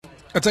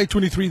It's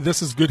 8:23.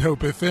 This is Good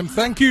Hope FM.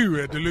 Thank you,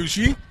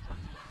 Delushi.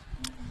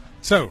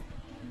 So,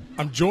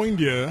 I'm joined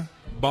here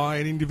by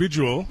an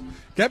individual.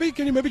 Gabby,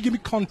 can you maybe give me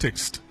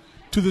context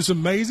to this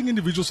amazing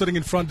individual sitting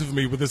in front of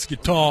me with this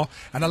guitar?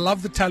 And I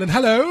love the talent.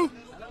 Hello.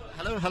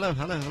 Hello.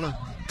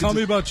 Tell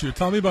me about you.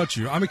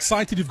 I'm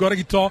excited you've got a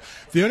guitar.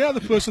 The only other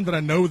person that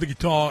I know with a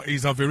guitar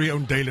is our very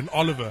own Dalen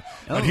Oliver.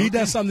 But he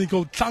does something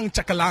called Tlang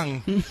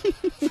Chakalang.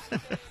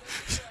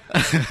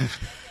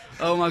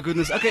 Oh my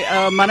goodness. Okay,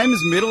 my name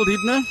is Merold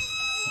Heibner,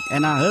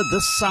 and I heard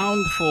this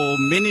sound for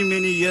many,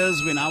 many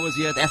years when I was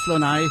here at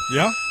Athlone.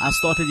 Yeah? I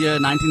started here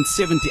in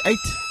 1978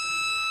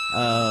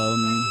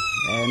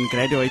 and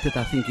graduated,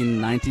 I think, in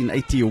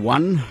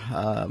 1981.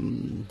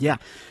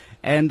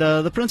 And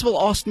the principal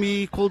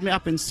called me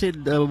up and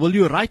said, will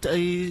you write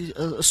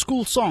a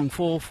school song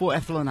for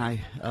Athlone?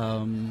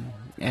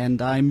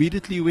 And I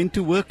immediately went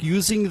to work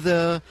using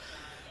the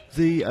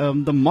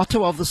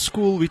motto of the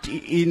school, which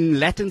in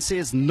Latin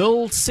says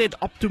 "Nul sed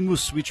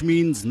optimus," which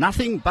means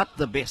nothing but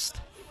the best.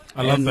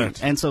 I love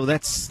that. And so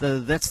that's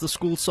the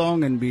school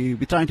song, and we're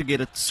trying to get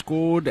it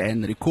scored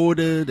and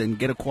recorded and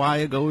get a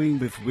choir going.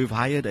 We've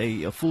hired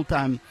a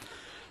full-time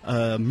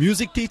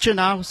music teacher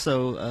now,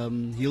 so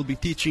he'll be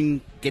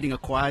teaching, getting a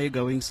choir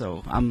going.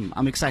 So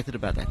I'm excited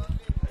about that.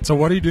 So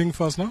what are you doing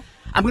for us now?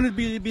 I'm going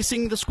to be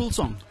singing the school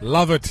song.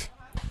 Love it.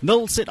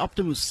 Nul sed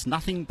optimus,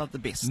 nothing but the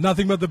best.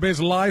 Nothing but the best,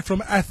 live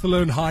from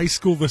Athlone High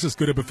School. This is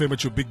Good Hope FM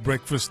at your big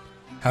breakfast.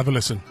 Have a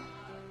listen.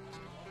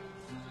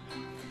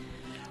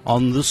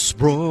 On the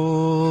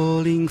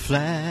sprawling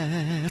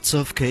flats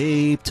of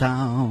Cape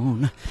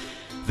Town,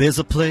 there's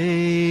a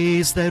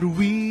place that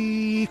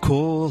we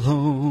call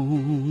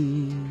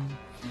home.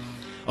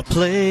 A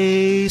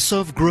place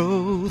of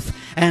growth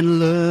and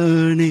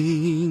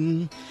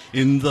learning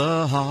in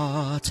the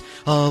heart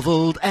of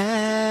old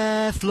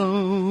Athlone.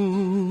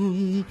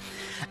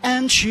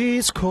 And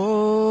she's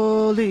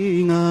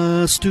calling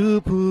us to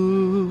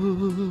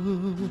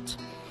put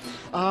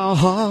our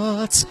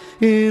hearts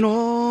in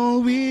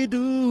all we do.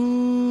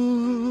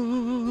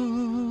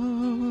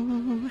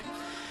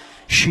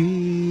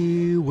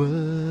 She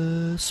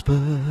whispers,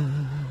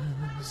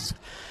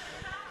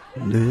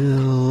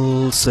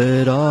 "Nil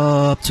sed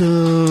optimus,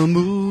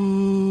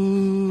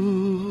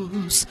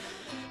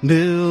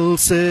 nil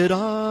sed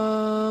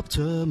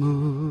optimus.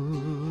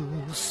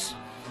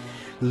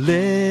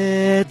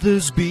 Let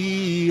this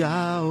be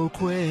our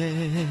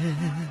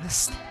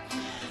quest.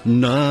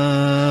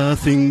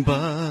 Nothing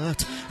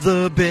but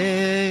the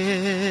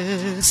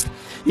best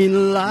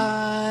in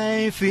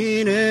life,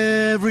 in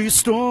every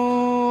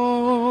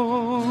storm,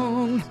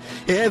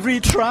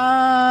 every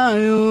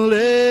trial,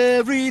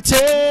 every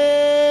test.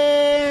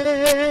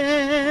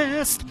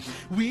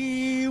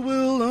 We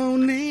will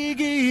only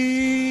give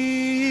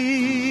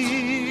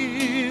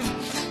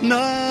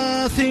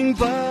nothing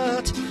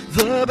but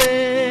the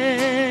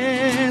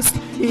best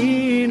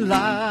in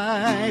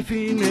life,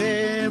 in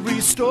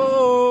every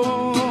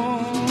storm,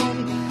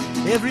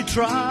 every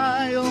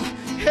trial,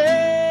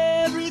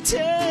 every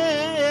test.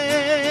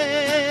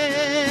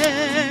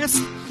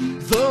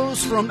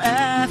 Those from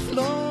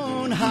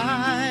Athlone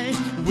High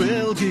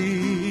will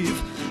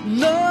give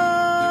nothing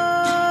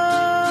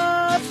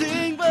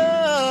but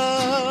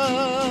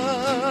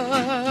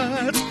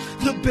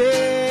the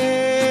best.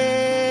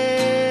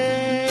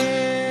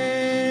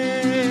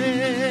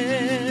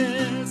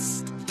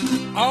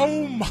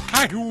 Oh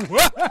my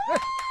word!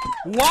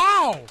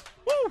 Wow!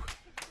 Woo.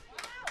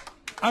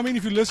 I mean,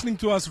 if you're listening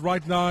to us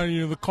right now and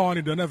you're in the car and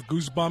you don't have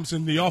goosebumps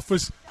in the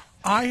office,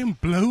 I am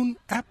blown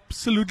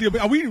absolutely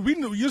away. We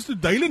used to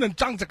Dalen and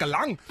Chang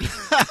Chakalang.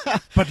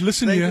 But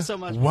listen Thank here, you so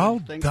much, well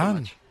Thanks so done.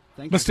 much.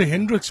 Thank you Mr. so much.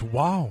 Hendricks,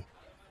 wow.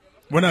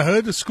 When I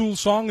heard the school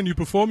song and you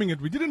performing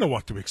it, we didn't know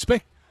what to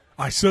expect.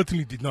 I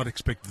certainly did not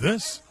expect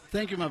this.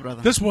 Thank you, my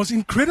brother. This was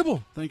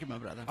incredible. Thank you, my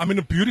brother. I mean,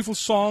 a beautiful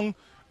song,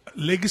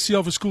 legacy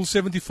of a school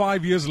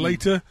 75 years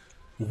later.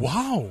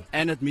 Wow.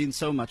 And it means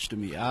so much to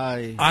me.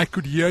 I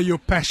could hear your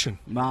passion.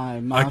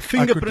 My I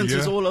fingerprints could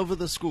is hear all over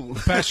the school.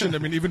 Passion. I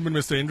mean, even when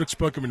Mr. Hendricks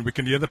spoke, I mean, we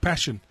can hear the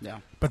passion. Yeah.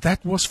 But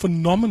that was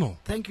phenomenal.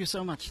 Thank you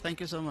so much. I'm I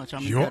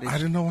encouraged.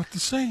 don't know what to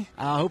say.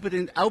 I hope it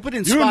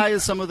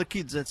inspires some of the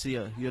kids that's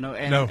here, No.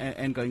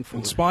 and going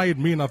forward. Inspired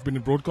me, and I've been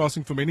in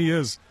broadcasting for many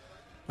years.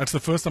 That's the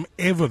first time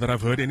ever that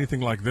I've heard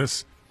anything like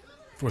this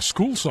for a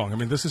school song. I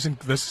mean, this is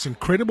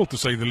incredible to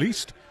say the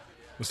least.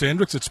 Mr.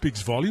 Hendricks, it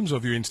speaks volumes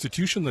of your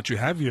institution that you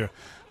have here.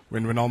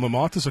 When alma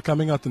maters are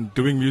coming out and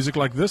doing music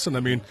like this, and I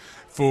mean,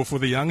 for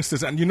the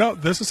youngsters. And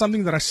this is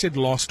something that I said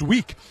last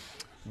week.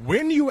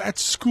 When you're at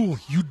school,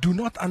 you do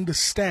not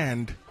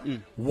understand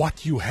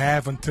what you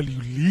have until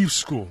you leave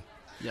school.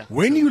 Yeah,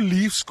 when you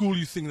leave school,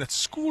 you think that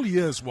school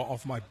years were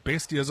of my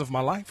best years of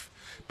my life,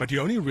 but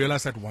you only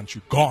realize that once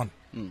you're gone.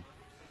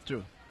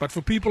 True. But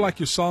for people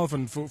like yourself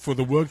and for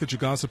the work that you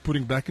guys are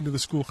putting back into the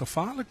school,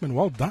 gevaarlijk, man,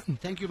 well done.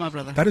 Thank you, my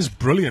brother. That is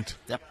brilliant.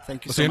 Yep,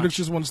 thank you Mr. so Hendricks much.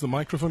 just wants the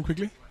microphone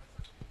quickly.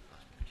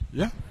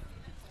 Yeah.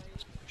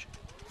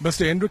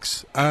 Mr.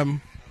 Hendricks,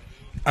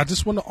 I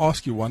just want to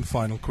ask you one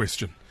final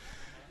question.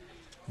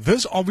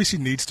 This obviously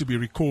needs to be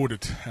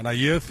recorded, and I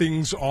hear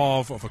things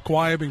of a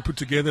choir being put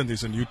together, and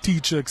there's a new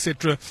teacher,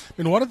 etc. I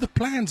mean, what are the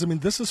plans? I mean,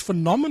 this is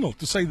phenomenal,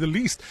 to say the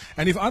least.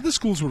 And if other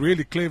schools were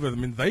really clever, I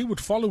mean, they would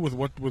follow with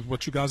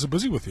what you guys are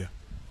busy with here.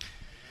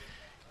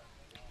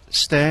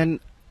 Stan,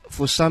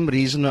 for some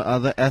reason or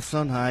other,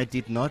 Athlone High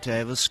did not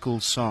have a school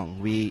song.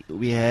 We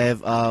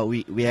had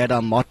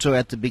our motto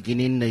at the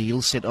beginning: "The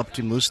hill set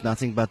optimus,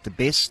 nothing but the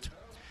best."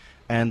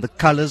 And the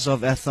colors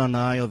of Athlone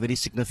High are very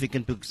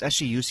significant because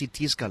actually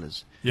UCT's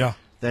colors. Yeah.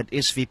 That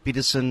S.V.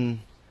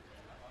 Peterson,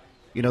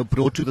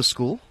 brought to the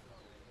school.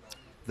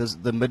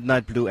 The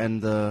midnight blue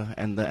and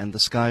the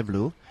sky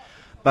blue.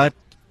 But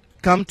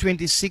come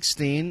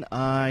 2016,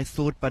 I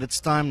thought, but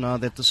it's time now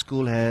that the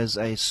school has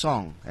a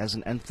song, as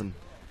an anthem.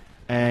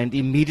 And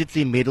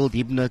immediately Merold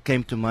Heibner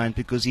came to mind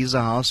because he's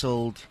a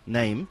household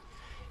name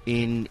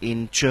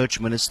in church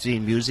ministry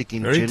and music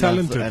in very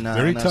general. Talented.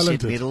 I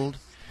said, Merold,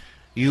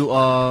 you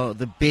are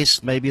the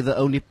best, maybe the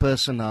only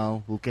person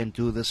now who can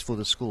do this for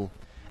the school.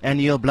 And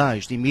he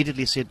obliged.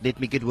 Immediately said, let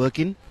me get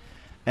working.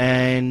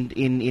 And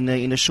in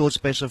a short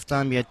space of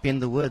time, he had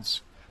penned the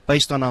words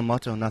based on our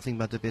motto, nothing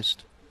but the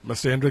best.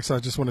 Mr. Hendricks, I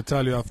just want to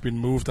tell you I've been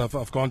moved.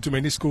 I've gone to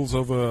many schools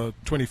over a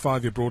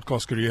 25-year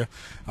broadcast career.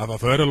 I've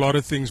heard a lot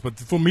of things, but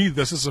for me,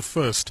 this is a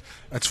first.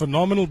 It's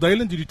phenomenal.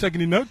 Dalen, did you take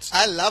any notes?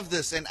 I love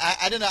this, and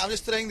I don't know, I'm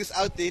just throwing this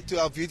out there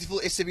to our beautiful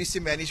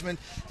SABC management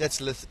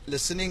that's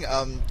listening.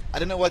 I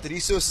don't know what the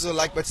resources are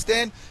like, but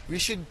Stan, we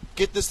should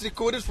get this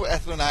recorded for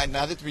Athlone High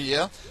now that we're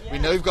here. Yeah. We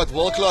know we've got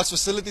world-class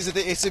facilities at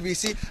the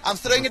SABC. I'm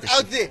throwing it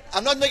out there.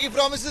 I'm not making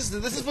promises.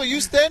 This is for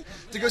you, Stan,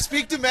 to go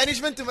speak to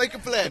management to make a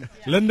plan.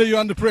 Linda, you're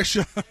under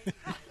pressure.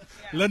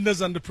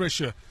 Linda's under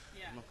pressure.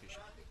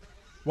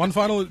 Do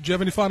you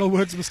have any final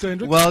words, Mr.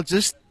 Hendricks? Well,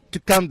 just to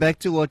come back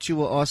to what you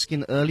were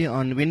asking earlier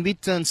on, when we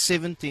turned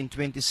 70 in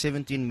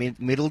 2017,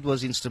 Merold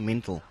was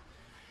instrumental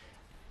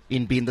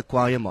in being the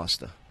choir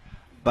master.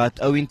 But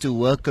owing to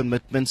work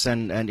commitments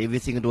and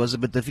everything, it was a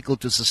bit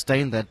difficult to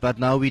sustain that. But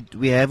now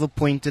we have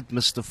appointed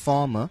Mr.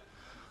 Farmer,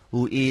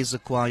 who is a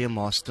choir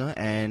master,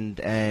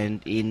 and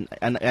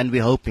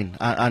we're hoping,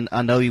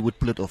 I know he would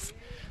pull it off,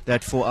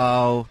 that for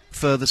our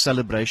further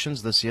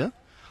celebrations this year,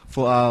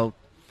 for our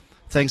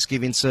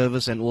Thanksgiving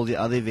service and all the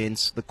other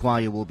events, the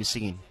choir will be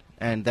singing.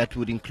 And that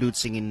would include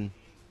singing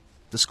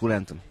the school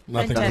anthem.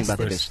 Nothing but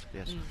the best.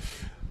 Yes.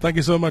 Thank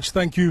you so much.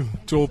 Thank you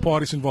to all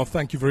parties involved.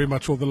 Thank you very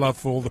much for all the love,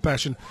 for all the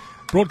passion.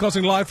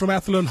 Broadcasting live from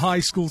Athlone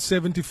High School,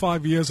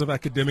 75 years of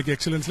academic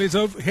excellence. Let's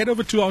head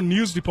over to our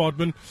news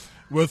department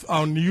with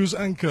our news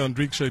anchor,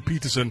 Hendrik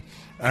Peterson.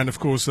 And, of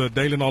course,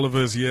 Dalen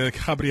Oliver is here.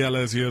 Gabriella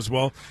is here as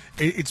well.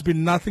 It's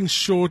been nothing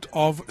short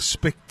of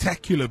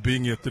spectacular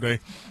being here today.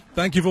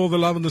 Thank you for all the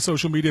love on the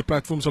social media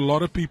platforms. A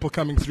lot of people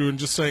coming through and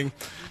just saying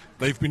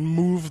they've been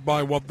moved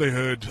by what they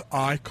heard.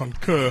 I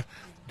concur.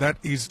 That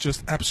is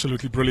just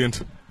absolutely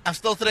brilliant. I'm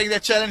still throwing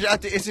that challenge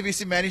out to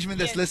SABC management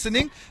that's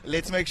listening.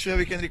 Let's make sure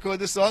we can record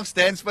the song.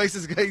 Stan's Space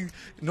is going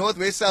north,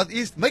 west, south,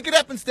 east. Make it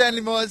happen, Stanley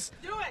Moores.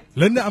 Do it.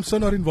 Linda, I'm so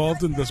not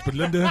involved in this, but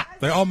Linda,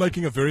 they are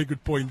making a very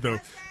good point, though.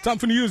 Time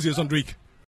for news. Here's Hendrik.